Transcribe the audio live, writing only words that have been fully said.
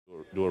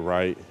do it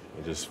right,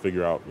 and just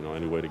figure out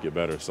any way to get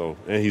better. So,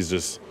 and he's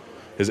just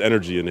his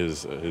energy and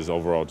his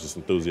overall just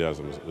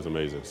enthusiasm is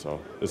amazing. So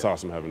it's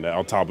awesome having that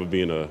on top of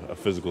being a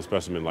physical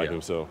specimen like Yeah.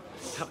 himself.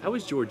 How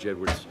has George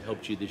Edwards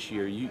helped you this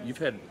year? You've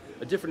had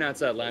a different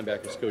outside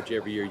linebackers coach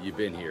every year you've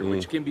been here,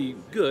 which can be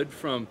good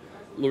from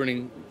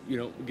learning,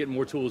 getting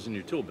more tools in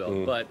your tool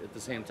belt. But at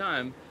the same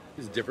time,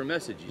 it's a different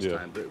message each Yeah.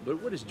 time.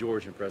 But what has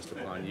George impressed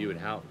upon you, and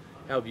how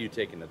have you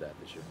taken to that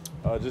this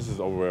year? Just his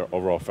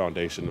overall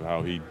foundation of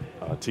how he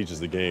teaches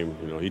the game.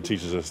 He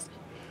teaches us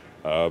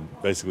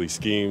basically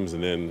schemes,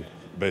 and then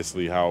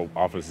basically how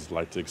offenses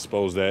like to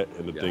expose that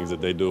and the things that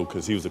they do.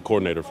 Because he was a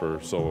coordinator for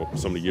so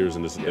many years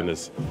in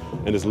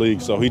this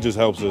league, so he just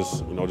helps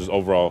us, just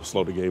overall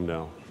slow the game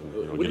down.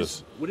 And,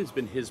 What has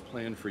been his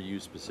plan for you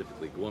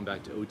specifically, going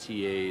back to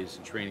OTAs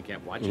and training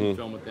camp, watching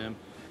film with them?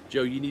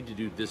 Joe, you need to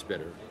do this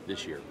better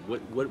this year.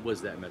 What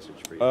was that message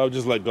for you?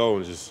 just let go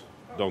and just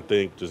don't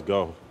think, just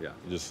go. Yeah.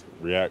 Just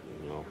react.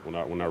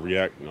 When I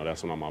react,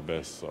 that's when I'm my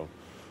best. So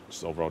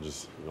just overall,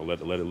 just let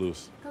it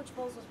loose. Coach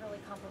Bowles was really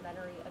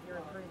complimentary of your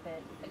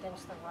improvement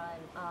against the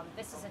run.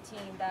 This is a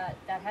team that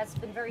has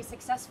been very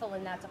successful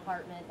in that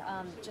department.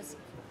 Just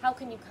how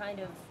can you kind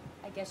of,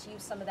 I guess,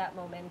 use some of that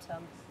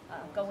momentum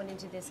going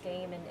into this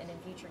game and in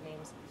future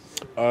games?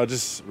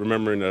 Just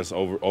remembering that's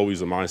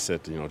always a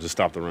mindset to just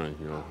stop the run.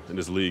 In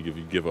this league, if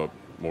you give up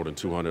more than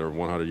 200 or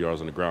 100 yards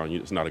on the ground,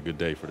 it's not a good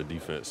day for the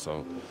defense.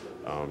 So,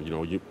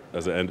 you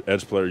as an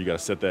edge player, you got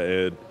to set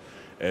that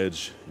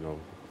edge.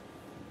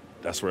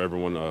 That's where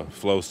everyone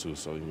flows to.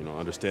 So,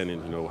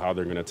 understanding, how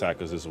they're going to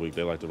attack us this week.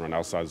 They like to run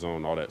outside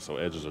zone, all that. So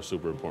edges are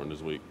super important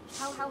this week.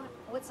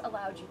 What's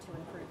allowed you to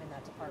improve in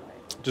that department?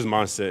 Just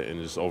mindset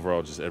and just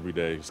overall, just every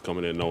day, just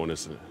coming in knowing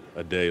it's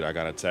a day that I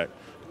got to attack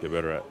to get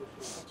better at.